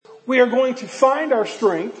We are going to find our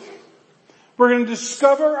strength. We're going to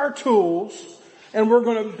discover our tools, and we're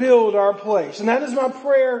going to build our place. And that is my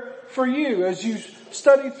prayer for you as you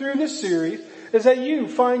study through this series, is that you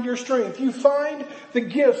find your strength. You find the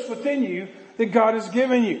gifts within you that God has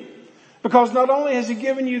given you. Because not only has He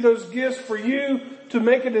given you those gifts for you to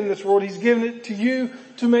make it in this world, He's given it to you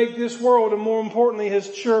to make this world, and more importantly, His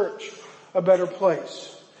church, a better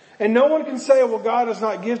place. And no one can say, well, God has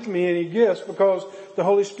not given me any gifts, because the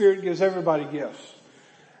Holy Spirit gives everybody gifts.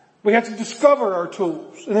 We have to discover our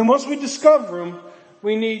tools. And then once we discover them,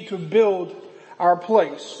 we need to build our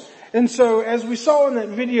place. And so as we saw in that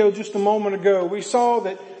video just a moment ago, we saw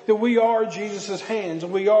that we are Jesus' hands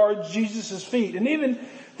and we are Jesus' feet. And even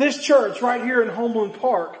this church right here in Homeland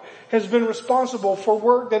Park has been responsible for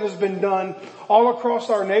work that has been done all across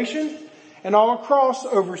our nation and all across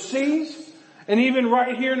overseas and even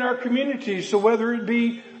right here in our community. So whether it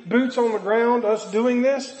be boots on the ground, us doing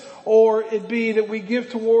this, or it be that we give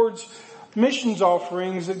towards missions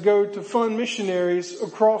offerings that go to fund missionaries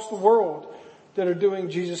across the world that are doing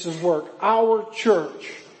Jesus' work. Our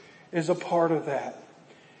church is a part of that.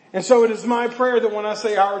 And so it is my prayer that when I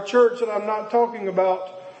say our church, that I'm not talking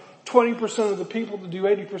about 20% of the people to do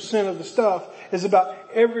 80% of the stuff. It's about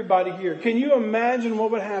everybody here. Can you imagine what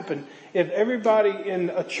would happen if everybody in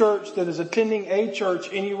a church that is attending a church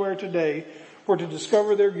anywhere today were to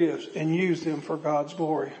discover their gifts and use them for God's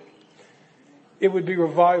glory? It would be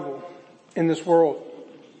revival in this world.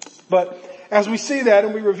 But as we see that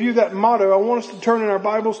and we review that motto, I want us to turn in our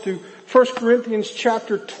Bibles to 1 Corinthians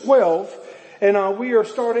chapter 12. And we are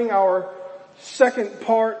starting our second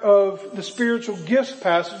part of the spiritual gifts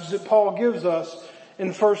passage that Paul gives us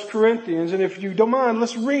in 1 Corinthians. And if you don't mind,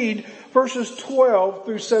 let's read verses 12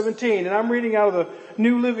 through 17. And I'm reading out of the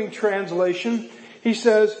New Living Translation. He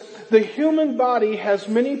says, the human body has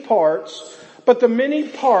many parts, but the many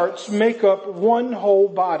parts make up one whole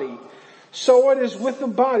body. So it is with the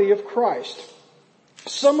body of Christ.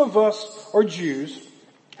 Some of us are Jews,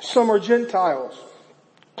 some are Gentiles,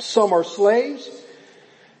 some are slaves,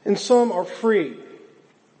 and some are free.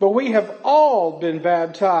 But we have all been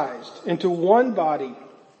baptized into one body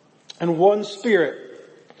and one Spirit.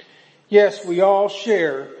 Yes, we all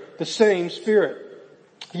share the same Spirit.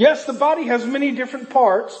 Yes, the body has many different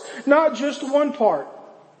parts, not just one part.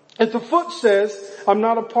 If the foot says, I'm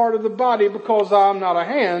not a part of the body because I'm not a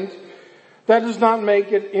hand, that does not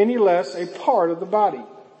make it any less a part of the body.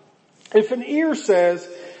 If an ear says,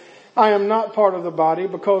 I am not part of the body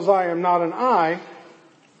because I am not an eye,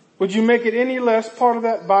 would you make it any less part of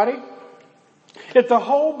that body? If the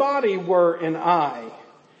whole body were an eye,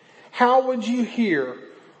 how would you hear?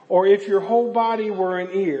 Or if your whole body were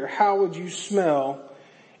an ear, how would you smell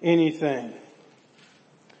anything?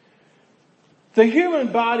 The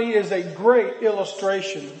human body is a great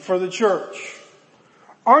illustration for the church.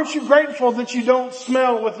 Aren't you grateful that you don't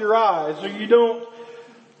smell with your eyes, or you don't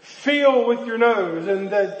feel with your nose, and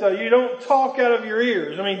that you don't talk out of your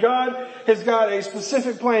ears? I mean, God has got a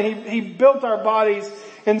specific plan. He built our bodies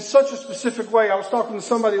in such a specific way. I was talking to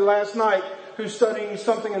somebody last night who's studying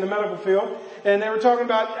something in the medical field, and they were talking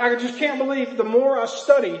about, I just can't believe the more I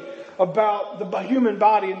study about the human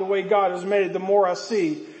body and the way God has made it, the more I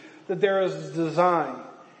see that there is a design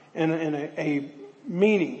and a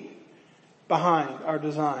meaning behind our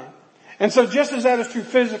design. And so just as that is true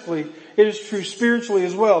physically, it is true spiritually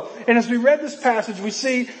as well. And as we read this passage, we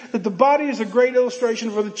see that the body is a great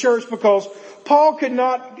illustration for the church, because Paul could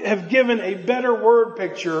not have given a better word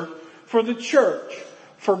picture for the church,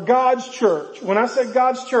 for God's church. When I say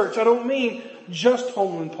God's church, I don't mean just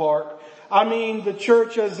Homeland Park. I mean the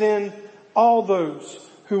church as in all those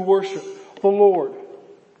who worship the Lord.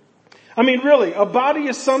 I mean, really, a body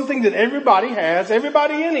is something that everybody has.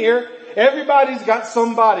 Everybody in here, everybody's got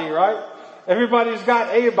somebody, right? Everybody's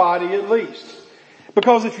got a body at least.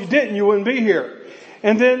 Because if you didn't, you wouldn't be here.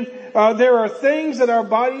 And then there are things that our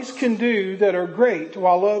bodies can do that are great,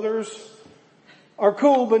 while others are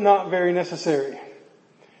cool but not very necessary.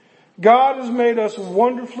 God has made us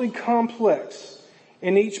wonderfully complex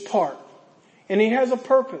in each part. And He has a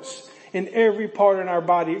purpose in every part in our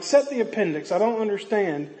body, except the appendix. I don't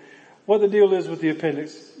understand what the deal is with the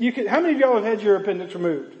appendix. How many of y'all have had your appendix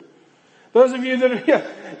removed? Those of you that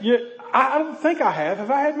are, I don't think I have. Have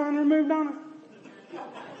I had mine removed, Donna?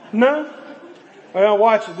 No? Well,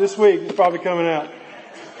 watch it this week. It's probably coming out.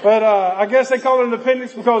 But I guess they call it an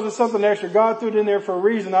appendix because it's something extra. God threw it in there for a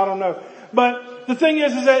reason. I don't know. But the thing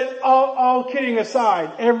is that all kidding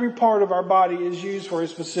aside, every part of our body is used for a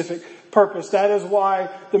specific purpose. That is why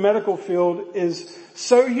the medical field is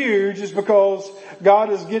so huge, is because God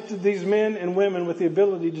has gifted these men and women with the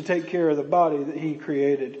ability to take care of the body that He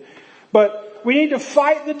created. But we need to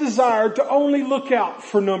fight the desire to only look out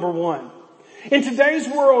for number one. In today's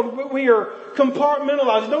world, we are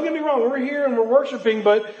compartmentalized. Don't get me wrong, we're here and we're worshiping,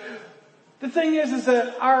 but the thing is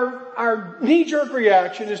that our knee-jerk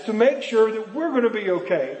reaction is to make sure that we're going to be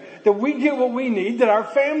okay, that we get what we need, that our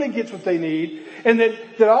family gets what they need, and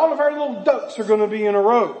that all of our little ducks are going to be in a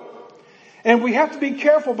row. And we have to be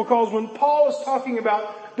careful, because when Paul is talking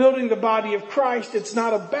about building the body of Christ, it's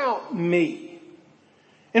not about me.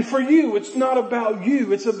 And for you, it's not about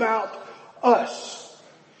you, it's about us.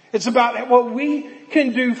 It's about what we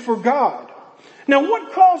can do for God. Now,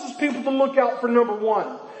 what causes people to look out for number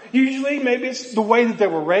one? Usually, maybe it's the way that they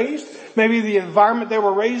were raised, maybe the environment they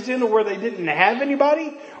were raised in, or where they didn't have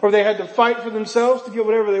anybody, or they had to fight for themselves to get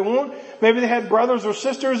whatever they want. Maybe they had brothers or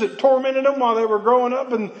sisters that tormented them while they were growing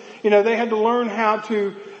up, and, they had to learn how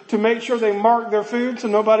to make sure they marked their food so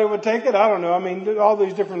nobody would take it. I don't know. I mean, all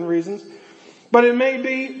these different reasons. But it may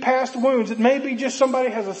be past wounds. It may be just somebody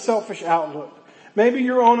has a selfish outlook. Maybe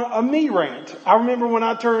you're on a me rant. I remember when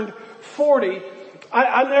I turned 40,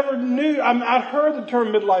 I never knew, I'd heard the term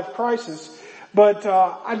midlife crisis, but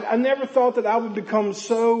I never thought that I would become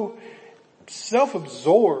so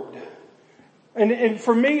self-absorbed. And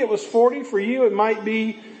for me it was 40, for you it might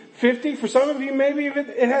be 50, for some of you maybe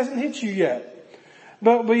it hasn't hit you yet.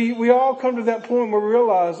 But we all come to that point where we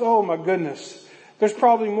realize, oh my goodness, there's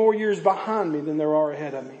probably more years behind me than there are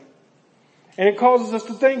ahead of me. And it causes us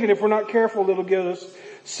to think, and if we're not careful, it'll get us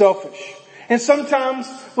selfish. And sometimes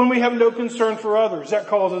when we have no concern for others, that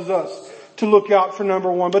causes us to look out for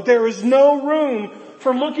number one. But there is no room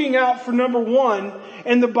for looking out for number one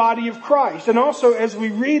in the body of Christ. And also, as we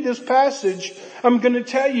read this passage, I'm going to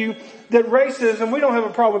tell you that racism, we don't have a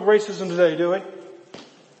problem with racism today, do we?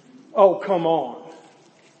 Oh, come on.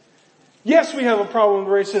 Yes, we have a problem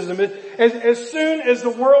with racism. As soon as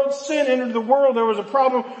the world's sin entered the world, there was a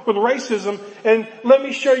problem with racism. And let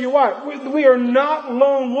me show you why. We are not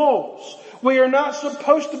lone wolves. We are not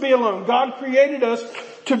supposed to be alone. God created us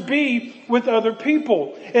to be with other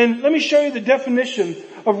people. And let me show you the definition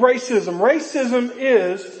of racism. Racism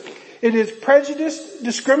is prejudice,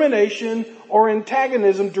 discrimination, or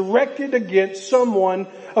antagonism directed against someone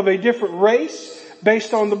of a different race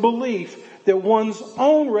based on the belief that one's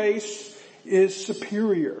own race is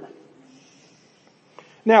superior.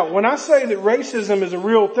 Now, when I say that racism is a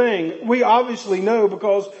real thing, we obviously know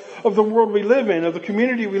because of the world we live in, of the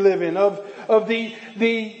community we live in, of the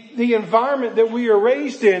environment that we are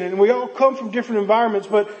raised in, and we all come from different environments,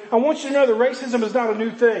 but I want you to know that racism is not a new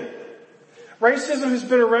thing. Racism has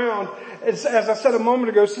been around, as I said a moment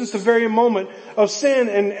ago, since the very moment of sin.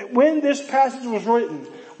 And when this passage was written,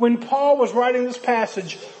 when Paul was writing this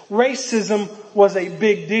passage, racism was a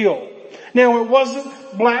big deal. Now, it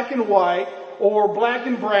wasn't black and white, or black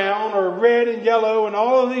and brown, or red and yellow, and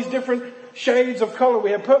all of these different shades of color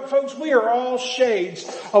we have. Folks, we are all shades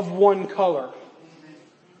of one color.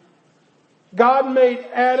 God made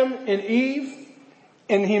Adam and Eve,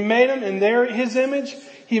 and He made them in His image.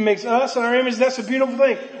 He makes us in our image. That's a beautiful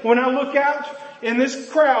thing. When I look out in this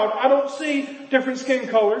crowd, I don't see different skin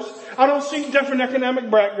colors. I don't see different economic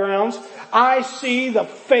backgrounds. I see the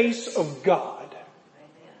face of God.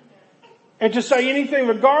 And to say anything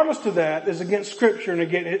regardless to that is against Scripture and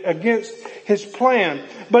against His plan.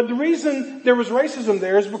 But the reason there was racism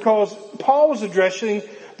there is because Paul was addressing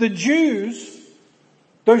the Jews,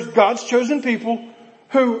 those God's chosen people,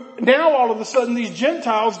 who now all of a sudden these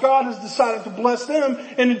Gentiles, God has decided to bless them,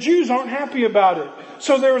 and the Jews aren't happy about it.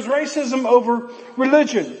 So there was racism over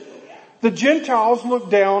religion. The Gentiles looked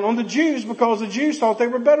down on the Jews because the Jews thought they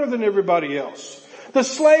were better than everybody else. The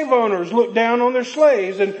slave owners looked down on their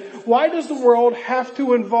slaves. And why does the world have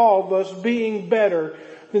to involve us being better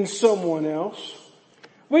than someone else?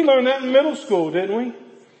 We learned that in middle school, didn't we?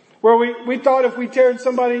 Where we thought if we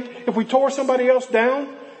tore somebody else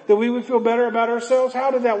down, that we would feel better about ourselves. How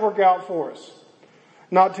did that work out for us?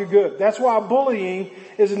 Not too good. That's why bullying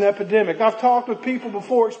is an epidemic. I've talked with people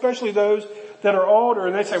before, especially those that are older,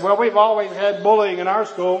 and they say, well, we've always had bullying in our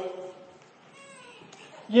school.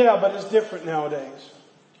 Yeah, but it's different nowadays.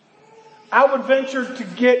 I would venture to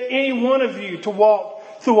get any one of you to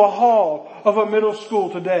walk through a hall of a middle school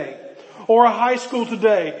today or a high school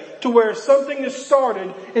today to where something is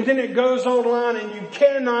started and then it goes online and you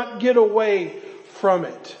cannot get away from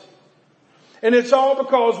it. And it's all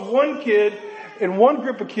because one kid and one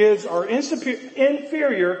group of kids are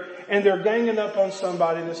inferior and they're ganging up on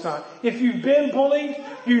somebody that's not. If you've been bullied,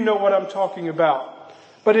 you know what I'm talking about.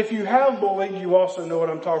 But if you have bullied, you also know what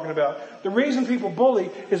I'm talking about. The reason people bully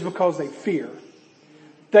is because they fear.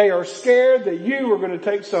 They are scared that you are going to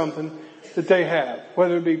take something that they have,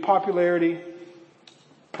 whether it be popularity,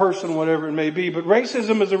 person, whatever it may be. But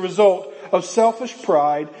racism is a result of selfish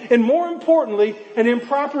pride and, more importantly, an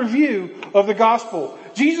improper view of the gospel.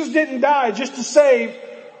 Jesus didn't die just to save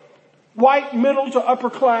white, middle to upper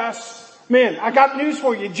class men. I got news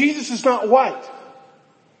for you. Jesus is not white.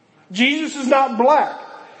 Jesus is not black.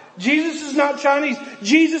 Jesus is not Chinese.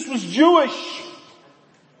 Jesus was Jewish.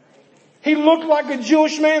 He looked like a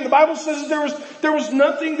Jewish man. The Bible says there was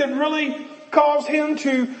nothing that really caused him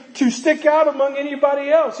to stick out among anybody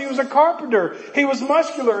else. He was a carpenter. He was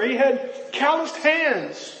muscular. He had calloused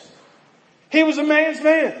hands. He was a man's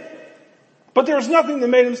man. But there was nothing that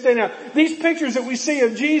made him stand out. These pictures that we see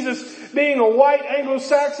of Jesus being a white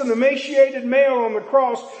Anglo-Saxon emaciated male on the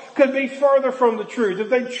cross could be further from the truth. If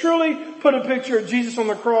they truly put a picture of Jesus on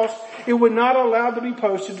the cross, it would not allow to be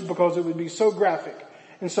posted because it would be so graphic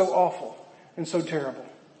and so awful and so terrible.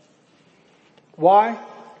 Why?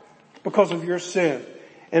 Because of your sin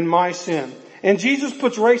and my sin. And Jesus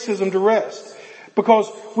puts racism to rest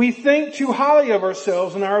because we think too highly of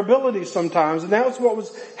ourselves and our abilities sometimes. And that was what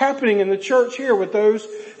was happening in the church here with those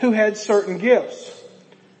who had certain gifts.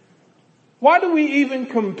 Why do we even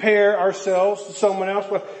compare ourselves to someone else?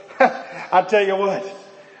 Well, I tell you what,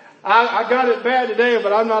 I got it bad today,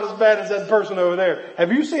 but I'm not as bad as that person over there.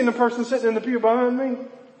 Have you seen the person sitting in the pew behind me?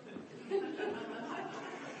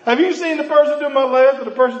 Have you seen the person to my left and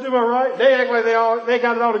the person to my right? They act like they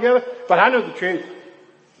got it all together, but I know the truth.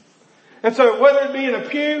 And so whether it be in a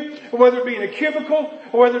pew, or whether it be in a cubicle,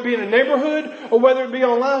 or whether it be in a neighborhood, or whether it be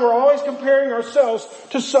online, we're always comparing ourselves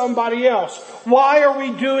to somebody else. Why are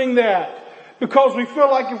we doing that? Because we feel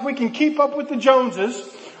like if we can keep up with the Joneses,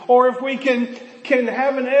 or if we can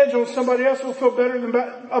have an edge on somebody else, we'll feel better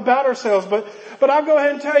about ourselves. But I'll go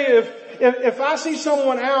ahead and tell you, if I see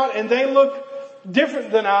someone out and they look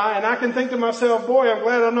different than I, and I can think to myself, boy, I'm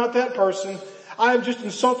glad I'm not that person. I have just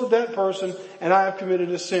insulted that person and I have committed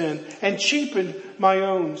a sin and cheapened my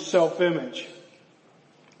own self-image.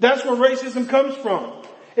 That's where racism comes from.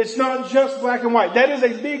 It's not just black and white. That is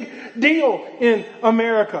a big deal in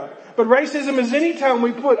America. But racism is any time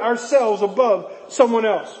we put ourselves above someone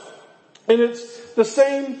else. And it's the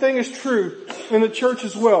same thing is true in the church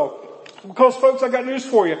as well. Because folks, I got news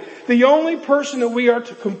for you. The only person that we are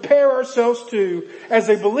to compare ourselves to as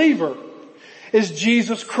a believer is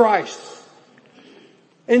Jesus Christ.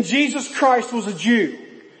 And Jesus Christ was a Jew.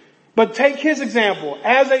 But take his example.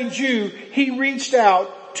 As a Jew, he reached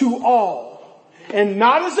out to all. And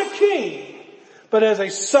not as a king, but as a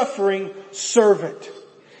suffering servant.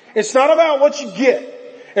 It's not about what you get.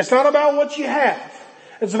 It's not about what you have.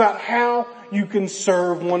 It's about how you can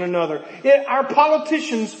serve one another. Our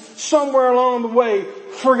politicians somewhere along the way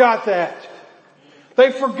forgot that.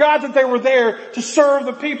 They forgot that they were there to serve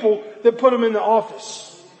the people that put them in the office.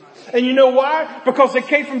 And you know why? Because they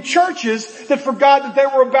came from churches that forgot that they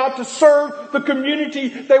were about to serve the community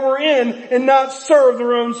they were in and not serve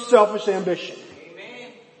their own selfish ambition.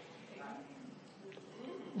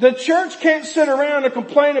 The church can't sit around and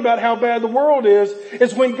complain about how bad the world is.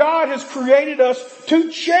 It's when God has created us to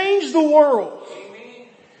change the world.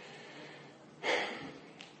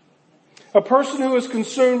 A person who is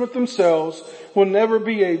consumed with themselves will never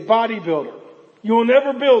be a bodybuilder. You will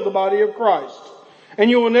never build the body of Christ. And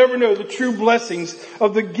you will never know the true blessings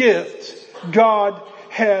of the gift God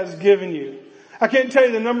has given you. I can't tell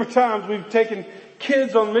you the number of times we've taken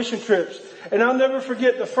kids on mission trips. And I'll never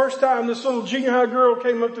forget the first time this little junior high girl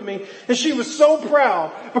came up to me and she was so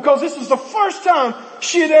proud because this was the first time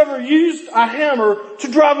she had ever used a hammer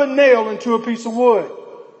to drive a nail into a piece of wood.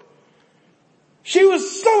 She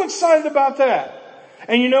was so excited about that.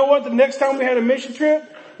 And you know what? The next time we had a mission trip,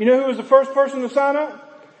 you know who was the first person to sign up?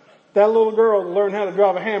 That little girl learned how to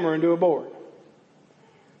drive a hammer into a board.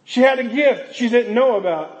 She had a gift she didn't know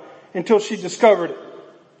about until she discovered it.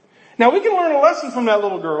 Now we can learn a lesson from that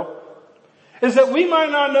little girl. Is that we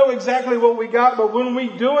might not know exactly what we got, but when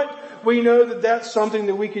we do it, we know that that's something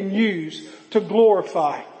that we can use to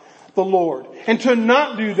glorify the Lord. And to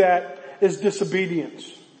not do that is disobedience.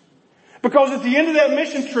 Because at the end of that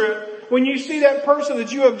mission trip, when you see that person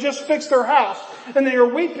that you have just fixed their house and they are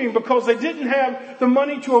weeping because they didn't have the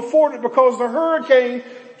money to afford it because the hurricane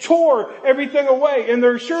tore everything away and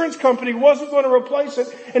their insurance company wasn't going to replace it,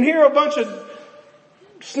 and here a bunch of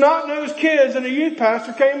snot-nosed kids and a youth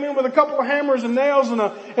pastor came in with a couple of hammers and nails and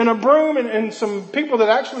a broom and some people that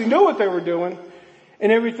actually knew what they were doing,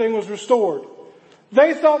 and everything was restored.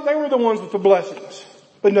 They thought they were the ones with the blessings.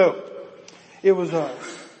 But no, it was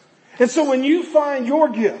us. And so when you find your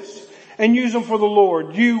gifts and use them for the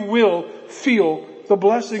Lord, you will feel the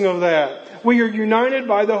blessing of that. We are united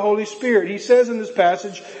by the Holy Spirit. He says in this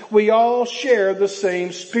passage, we all share the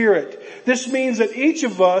same Spirit. This means that each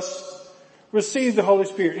of us receive the Holy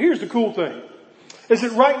Spirit. Here's the cool thing, is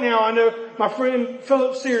that right now, I know my friend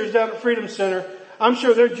Philip Sears down at Freedom Center, I'm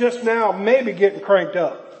sure they're just now maybe getting cranked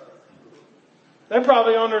up. They're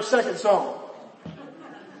probably on their second song.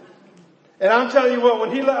 And I'm telling you what,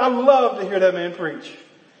 I love to hear that man preach.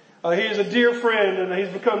 He is a dear friend, and he's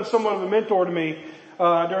become somewhat of a mentor to me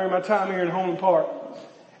during my time here in Holman Park.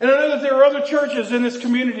 And I know that there are other churches in this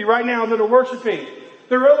community right now that are worshiping.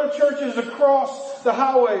 There are other churches across the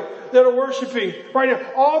highway that are worshiping right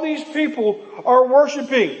now. All these people are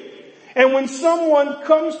worshiping. And when someone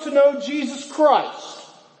comes to know Jesus Christ,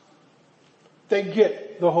 they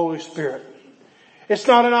get the Holy Spirit. It's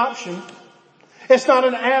not an option. It's not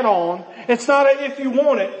an add-on. It's not a if you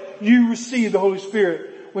want it. You receive the Holy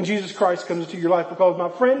Spirit when Jesus Christ comes into your life. Because my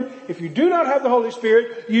friend, if you do not have the Holy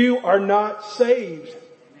Spirit, you are not saved.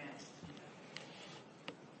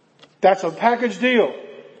 That's a package deal.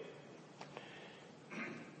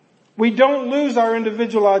 We don't lose our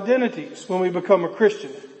individual identities when we become a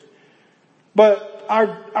Christian. But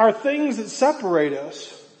our things that separate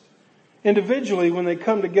us individually, when they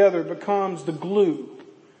come together, becomes the glue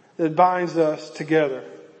that binds us together.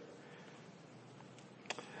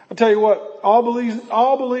 I'll tell you what, all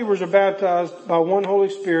believers are baptized by one Holy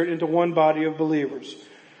Spirit into one body of believers,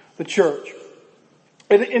 the church.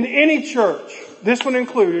 In any church, this one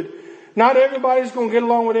included, not everybody's going to get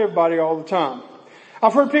along with everybody all the time.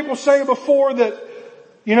 I've heard people say before that,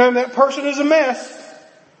 that person is a mess,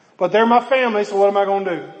 but they're my family, so what am I going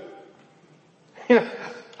to do?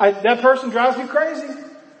 That person drives me crazy,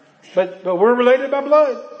 but we're related by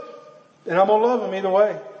blood, and I'm going to love them either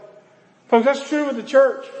way. Folks, that's true with the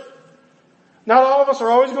church. Not all of us are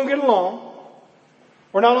always going to get along.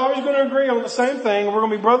 We're not always going to agree on the same thing. We're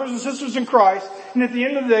going to be brothers and sisters in Christ. And at the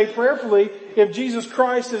end of the day, prayerfully, if Jesus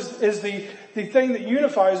Christ is the thing that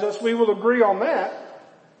unifies us, we will agree on that.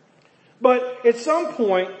 But at some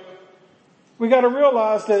point, we got to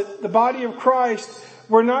realize that the body of Christ,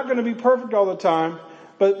 we're not going to be perfect all the time,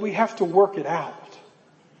 but we have to work it out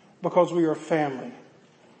because we are family.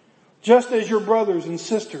 Just as your brothers and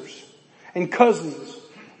sisters and cousins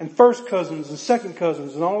and first cousins and second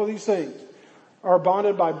cousins and all of these things are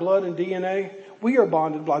bonded by blood and DNA, we are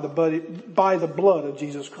bonded by the blood of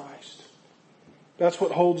Jesus Christ. That's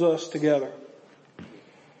what holds us together.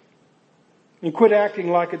 And quit acting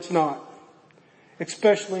like it's not,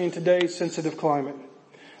 especially in today's sensitive climate.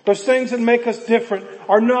 Those things that make us different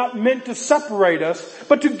are not meant to separate us,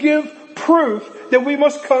 but to give proof that we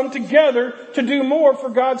must come together to do more for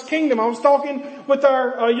God's kingdom. I was talking with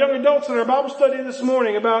our young adults in our Bible study this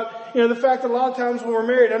morning about, the fact that a lot of times when we're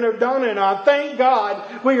married, I know Donna and I, thank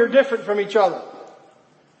God we are different from each other.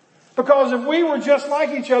 Because if we were just like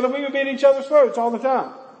each other, we would be at each other's throats all the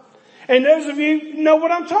time. And those of you know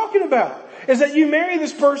what I'm talking about. Is that you marry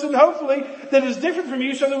this person, hopefully, that is different from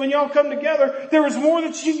you, so that when y'all come together, there is more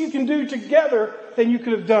that you can do together than you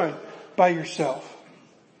could have done by yourself.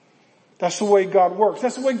 That's the way God works.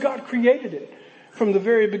 That's the way God created it from the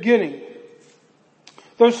very beginning.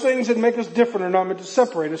 Those things that make us different are not meant to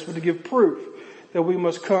separate us, but to give proof that we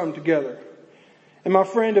must come together. And my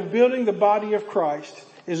friend, if building the body of Christ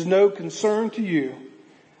is no concern to you,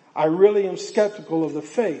 I really am skeptical of the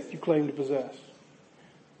faith you claim to possess.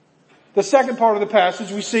 The second part of the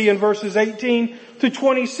passage we see in verses 18 to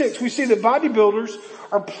 26. We see that bodybuilders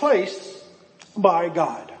are placed by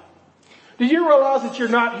God. Do you realize that you're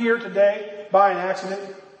not here today by an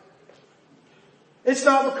accident? It's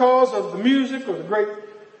not because of the music or the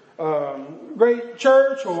great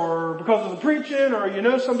church or because of the preaching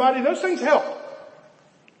or somebody. Those things help.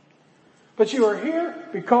 But you are here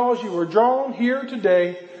because you were drawn here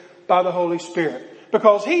today by the Holy Spirit.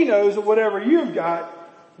 Because He knows that whatever you've got,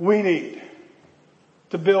 we need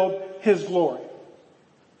to build His glory.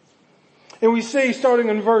 And we see, starting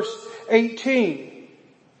in verse 18,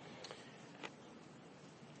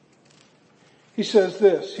 he says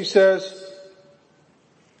this. He says,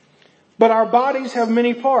 but our bodies have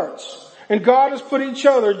many parts, and God has put each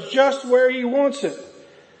other just where He wants it.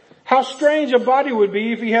 How strange a body would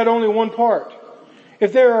be if He had only one part.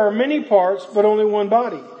 If there are many parts, but only one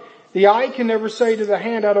body. The eye can never say to the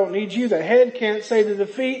hand, I don't need you. The head can't say to the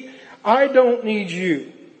feet, I don't need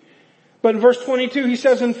you. But in verse 22, he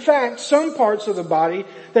says, in fact, some parts of the body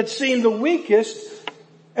that seem the weakest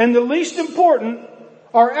and the least important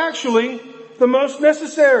are actually the most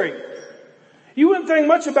necessary. You wouldn't think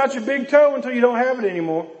much about your big toe until you don't have it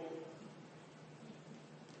anymore.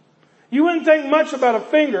 You wouldn't think much about a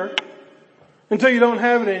finger until you don't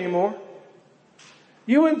have it anymore.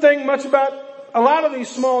 You wouldn't think much about a lot of these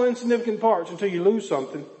small insignificant parts until you lose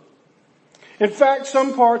something. In fact,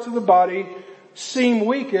 some parts of the body seem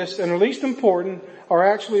weakest and are least important are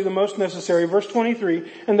actually the most necessary. Verse 23,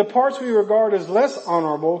 and the parts we regard as less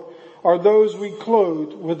honorable are those we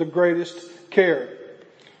clothe with the greatest care.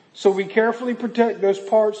 So we carefully protect those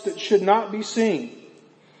parts that should not be seen,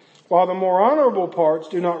 while the more honorable parts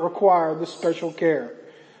do not require this special care.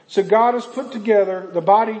 So God has put the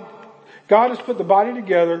body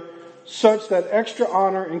together such that extra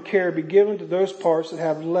honor and care be given to those parts that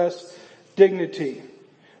have less dignity.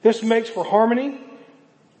 This makes for harmony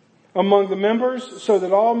among the members so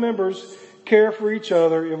that all members care for each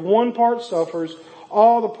other. If one part suffers,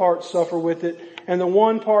 all the parts suffer with it, and the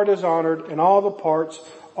one part is honored and all the parts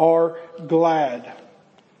are glad.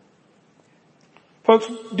 Folks,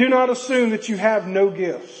 do not assume that you have no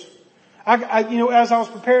gifts. As I was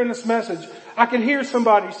preparing this message, I could hear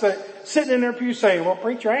somebody sitting in their pew saying, well,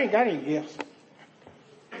 preacher, I ain't got any gifts.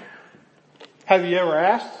 Have you ever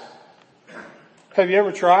asked? Have you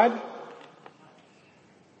ever tried?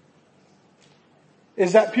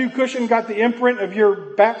 Is that pew cushion got the imprint of your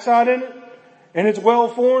backside in it? And it's well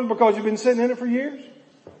formed because you've been sitting in it for years?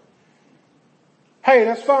 Hey,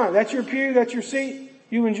 that's fine. That's your pew. That's your seat.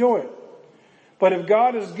 You enjoy it. But if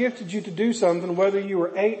God has gifted you to do something, whether you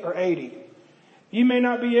are 8 or 80, you may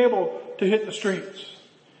not be able to hit the streets.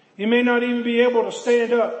 You may not even be able to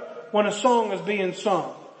stand up when a song is being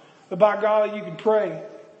sung. But by golly, you can pray.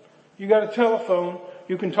 You got a telephone.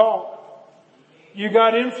 You can talk. You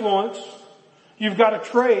got influence. You've got a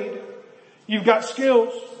trade. You've got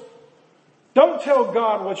skills. Don't tell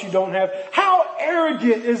God what you don't have. How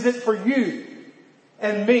arrogant is it for you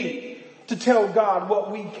and me to tell God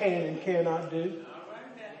what we can and cannot do?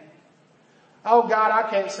 Oh God, I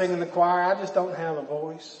can't sing in the choir. I just don't have a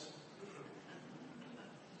voice.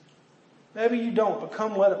 Maybe you don't, but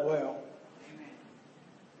come let it well.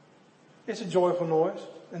 It's a joyful noise,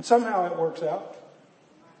 and somehow it works out.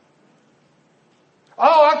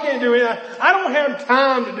 Oh, I can't do anything. I don't have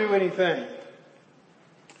time to do anything.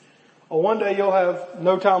 Well, one day you'll have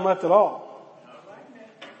no time left at all.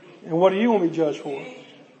 And what do you want to be judged for?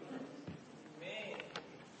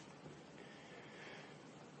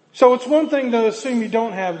 So it's one thing to assume you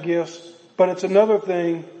don't have gifts, but it's another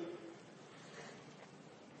thing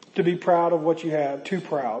to be proud of what you have, too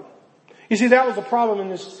proud. You see, that was the problem in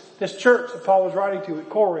this church that Paul was writing to at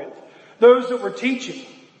Corinth. Those that were teaching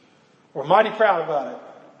were mighty proud about it.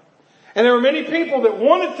 And there were many people that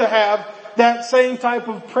wanted to have that same type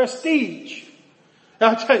of prestige. Now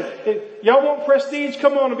I'll tell you, if y'all want prestige?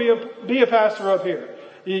 Come on and be a pastor up here.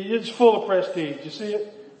 It's full of prestige. You see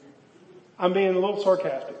it? I'm being a little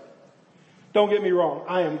sarcastic. Don't get me wrong.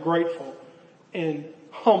 I am grateful and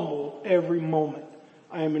humble every moment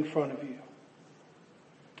I am in front of you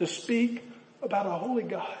to speak about a holy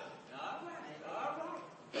God.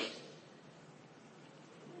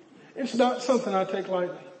 It's not something I take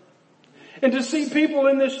lightly. And to see people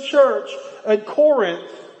in this church at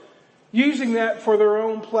Corinth using that for their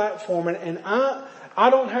own platform. And I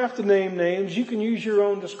don't have to name names. You can use your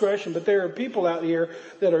own discretion. But there are people out here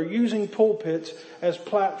that are using pulpits as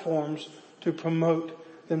platforms to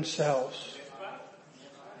promote themselves.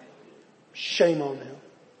 Shame on them.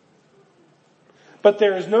 But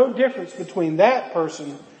there is no difference between that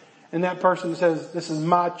person and that person that says, this is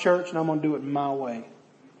my church and I'm going to do it my way.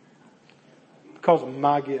 Because of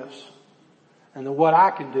my gifts. And what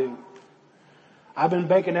I can do. I've been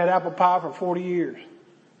baking that apple pie for 40 years.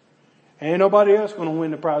 Ain't nobody else going to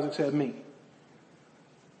win the prize except me.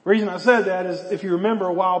 The reason I said that is if you remember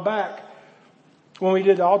a while back when we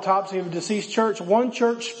did the autopsy of a deceased church, one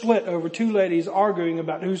church split over two ladies arguing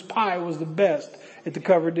about whose pie was the best at the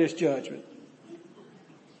covered dish judgment.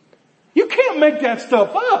 You can't make that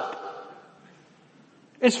stuff up.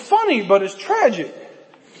 It's funny, but it's tragic.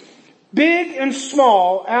 Big and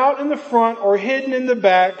small, out in the front or hidden in the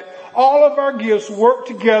back, all of our gifts work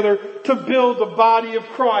together to build the body of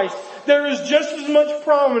Christ. There is just as much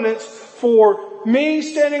prominence for me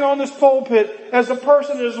standing on this pulpit as the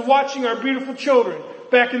person that is watching our beautiful children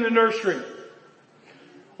back in the nursery.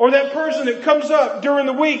 Or that person that comes up during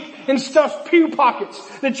the week and stuffs pew pockets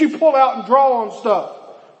that you pull out and draw on stuff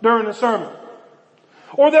during the sermon.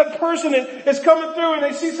 Or that person that is coming through and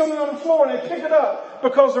they see something on the floor and they pick it up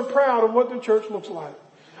because they're proud of what the church looks like.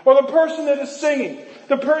 Or the person that is singing.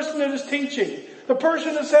 The person that is teaching. The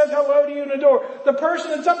person that says hello to you in the door. The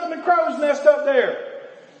person that's up in the crow's nest up there.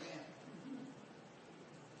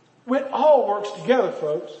 It all works together,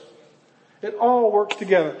 folks. It all works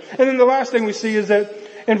together. And then the last thing we see is that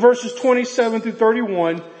in verses 27 through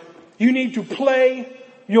 31, you need to play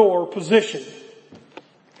your position.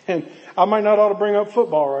 And I might not ought to bring up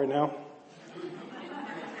football right now.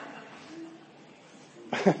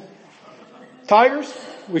 Tigers,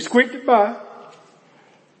 we squeaked it by.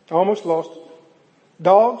 Almost lost it.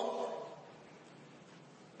 Dogs,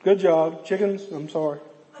 good job. Chickens, I'm sorry.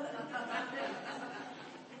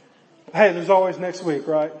 Hey, there's always next week,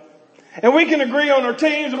 right? And we can agree on our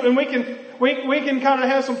teams, and we can kind of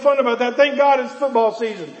have some fun about that. Thank God it's football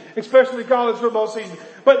season, especially college football season.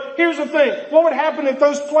 But here's the thing. What would happen if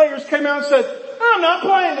those players came out and said, I'm not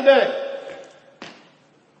playing today?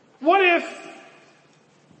 What if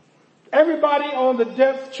everybody on the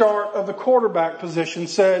depth chart of the quarterback position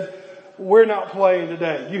said, we're not playing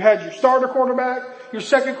today? You had your starter quarterback, your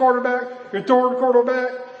second quarterback, your third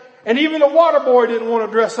quarterback, and even the water boy didn't want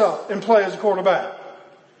to dress up and play as a quarterback.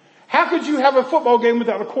 How could you have a football game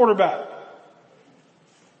without a quarterback?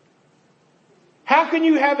 How can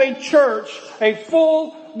you have a church, a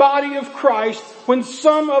full body of Christ, when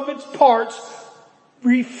some of its parts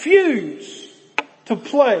refuse to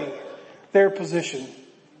play their position?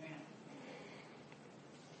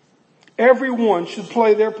 Everyone should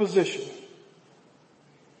play their position.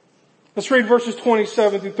 Let's read verses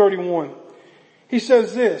 27 through 31. He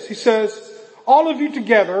says this. He says, all of you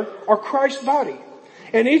together are Christ's body,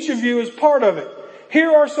 and each of you is part of it.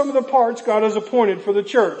 Here are some of the parts God has appointed for the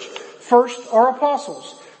church. First are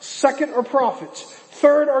apostles. Second are prophets.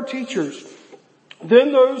 Third are teachers.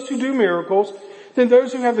 Then those who do miracles. Then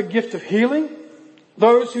those who have the gift of healing.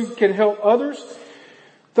 Those who can help others.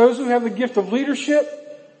 Those who have the gift of leadership.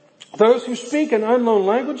 Those who speak in unknown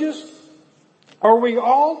languages. Are we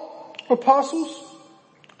all apostles?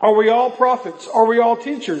 Are we all prophets? Are we all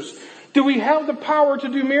teachers? Do we have the power to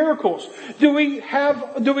do miracles? Do we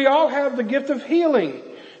all have the gift of healing?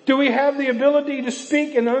 Do we have the ability to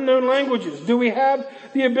speak in unknown languages? Do we have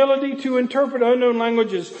the ability to interpret unknown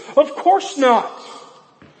languages? Of course not.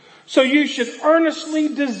 So you should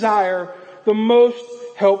earnestly desire the most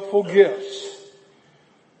helpful gifts.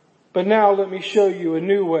 But now let me show you a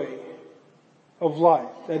new way of life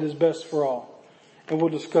that is best for all. And we'll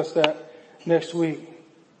discuss that next week.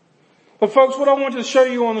 But folks, what I want to show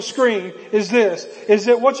you on the screen is this, is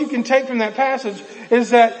that what you can take from that passage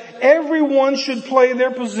is that everyone should play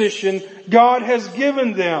their position God has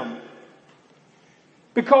given them.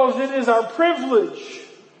 Because it is our privilege,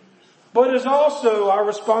 but it is also our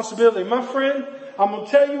responsibility. My friend, I'm going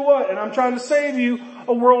to tell you what, and I'm trying to save you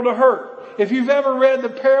a world of hurt. If you've ever read the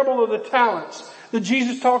parable of the talents that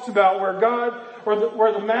Jesus talks about,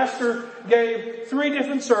 where the master gave 3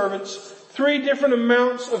 different servants 3 different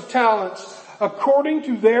amounts of talents according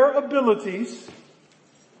to their abilities.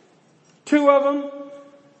 2 of them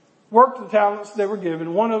worked the talents they were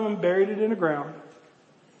given. 1 of them buried it in the ground.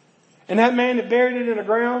 And that man that buried it in the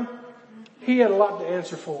ground, he had a lot to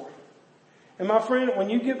answer for. And my friend, when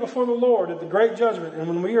you get before the Lord at the great judgment, and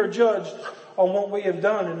when we are judged on what we have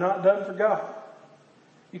done and not done for God,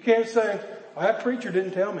 you can't say, well, that preacher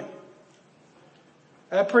didn't tell me.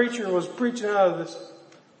 That preacher was preaching out of this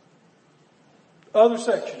other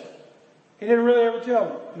section. He didn't really ever tell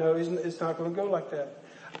me. No, it's not going to go like that.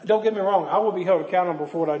 Don't get me wrong. I will be held accountable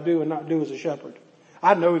for what I do and not do as a shepherd.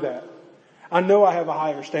 I know that. I know I have a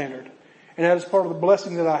higher standard. And that is part of the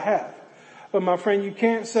blessing that I have. But my friend, you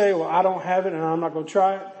can't say, well, I don't have it and I'm not going to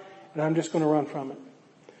try it and I'm just going to run from it.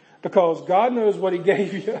 Because God knows what He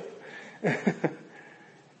gave you.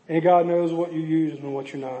 And God knows what you use and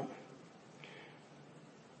what you're not.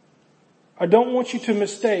 I don't want you to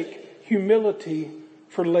mistake humility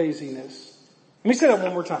for laziness. Let me say that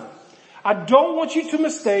one more time. I don't want you to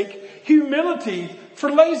mistake humility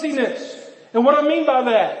for laziness. And what I mean by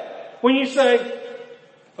that, when you say,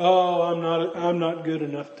 oh, I'm not good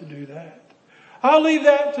enough to do that. I'll leave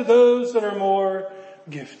that to those that are more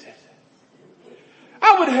gifted.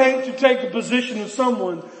 I would hate to take the position of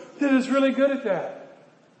someone that is really good at that.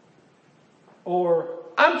 Or,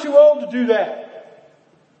 I'm too old to do that.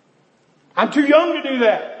 I'm too young to do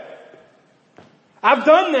that. I've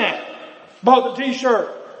done that. Bought the t-shirt.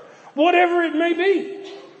 Whatever it may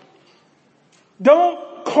be.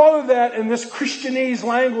 Don't clothe that in this Christianese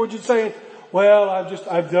language and say, well,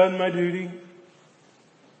 I've done my duty.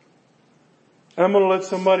 I'm going to let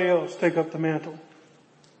somebody else take up the mantle.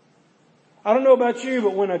 I don't know about you,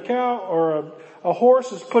 but when a cow or a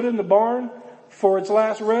horse is put in the barn for its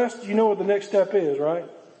last rest, you know what the next step is, right?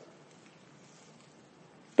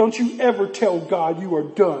 Don't you ever tell God you are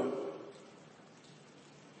done.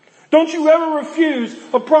 Don't you ever refuse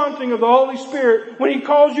a prompting of the Holy Spirit when He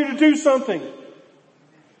calls you to do something.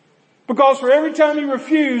 Because for every time you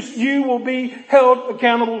refuse, you will be held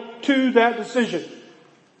accountable to that decision.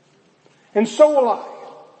 And so will I.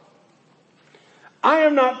 I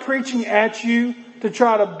am not preaching at you to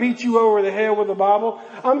try to beat you over the head with the Bible.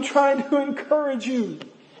 I'm trying to encourage you.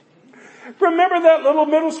 Remember that little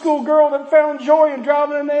middle school girl that found joy in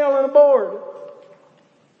driving a nail in a board?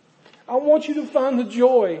 I want you to find the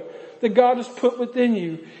joy that God has put within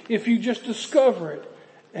you if you just discover it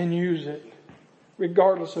and use it,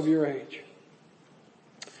 regardless of your age.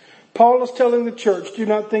 Paul is telling the church, do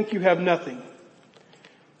not think you have nothing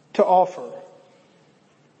to offer,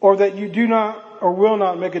 or that you do not or will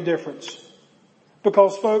not make a difference.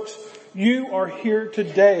 Because folks, you are here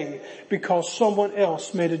today because someone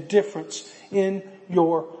else made a difference in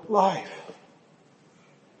your life.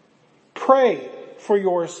 Pray for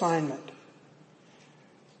your assignment.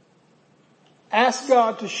 Ask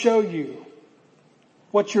God to show you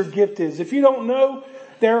what your gift is. If you don't know,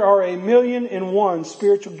 there are 1,000,001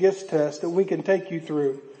 spiritual gifts tests that we can take you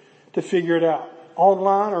through to figure it out,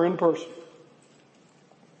 online or in person.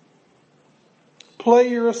 Play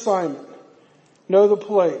your assignment. Know the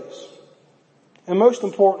plays. And most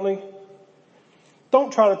importantly,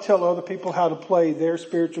 don't try to tell other people how to play their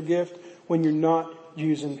spiritual gift when you're not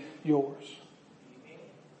using yours.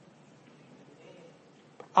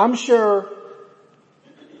 I'm sure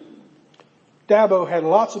Dabo had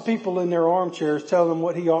lots of people in their armchairs telling him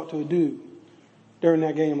what he ought to do during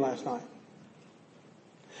that game last night.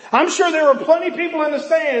 I'm sure there were plenty of people in the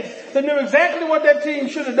stands that knew exactly what that team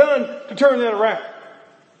should have done to turn that around.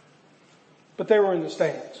 But they were in the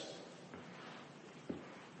stands.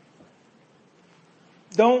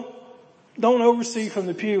 Don't oversee from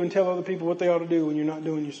the pew and tell other people what they ought to do when you're not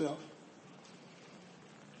doing yourself.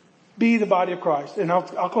 Be the body of Christ. And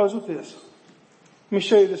I'll close with this. Let me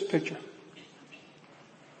show you this picture.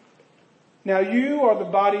 Now you are the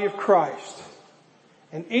body of Christ.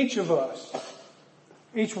 And each of us,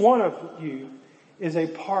 each one of you, is a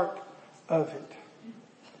part of it.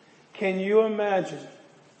 Can you imagine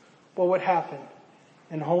what would happen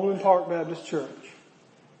in Homeland Park Baptist Church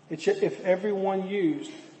if everyone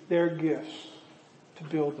used their gifts to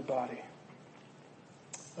build the body?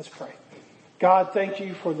 Let's pray. God, thank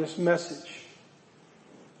you for this message.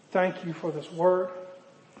 Thank you for this word.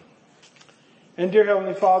 And dear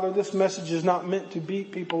Heavenly Father, this message is not meant to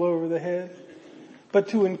beat people over the head, but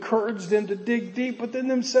to encourage them to dig deep within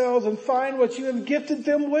themselves and find what you have gifted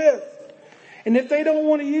them with. And if they don't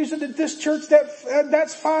want to use it at this church,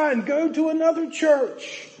 that's fine. Go to another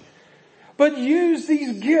church. But use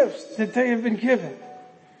these gifts that they have been given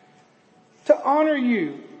to honor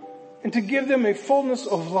you and to give them a fullness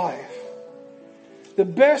of life. The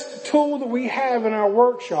best tool that we have in our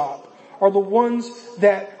workshop are the ones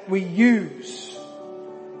that we use.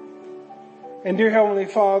 And dear Heavenly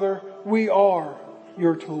Father, we are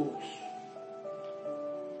your tools.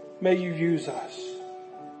 May you use us.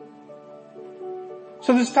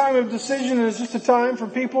 So this time of decision is just a time for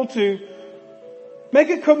people to make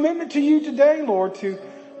a commitment to you today, Lord,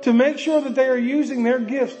 to make sure that they are using their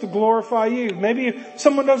gifts to glorify you. Maybe if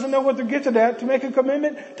someone doesn't know what they're gifted at, to make a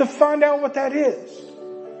commitment to find out what that is.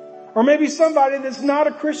 Or maybe somebody that's not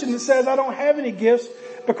a Christian that says, I don't have any gifts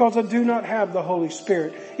because I do not have the Holy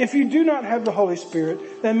Spirit. If you do not have the Holy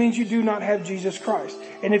Spirit, that means you do not have Jesus Christ.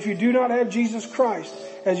 And if you do not have Jesus Christ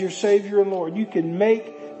as your Savior and Lord, you can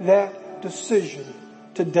make that decision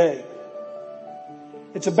today.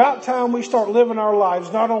 It's about time we start living our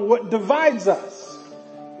lives not on what divides us,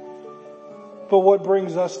 but what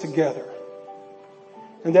brings us together.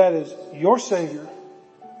 And that is your Savior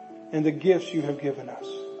and the gifts you have given us.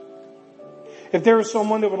 If there is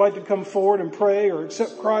someone that would like to come forward and pray or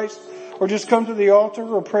accept Christ or just come to the altar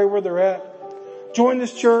or pray where they're at, join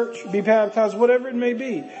this church, be baptized, whatever it may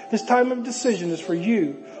be, this time of decision is for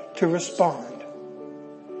you to respond.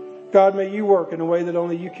 God, may you work in a way that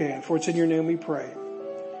only you can. For it's in your name we pray.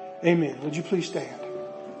 Amen. Would you please stand?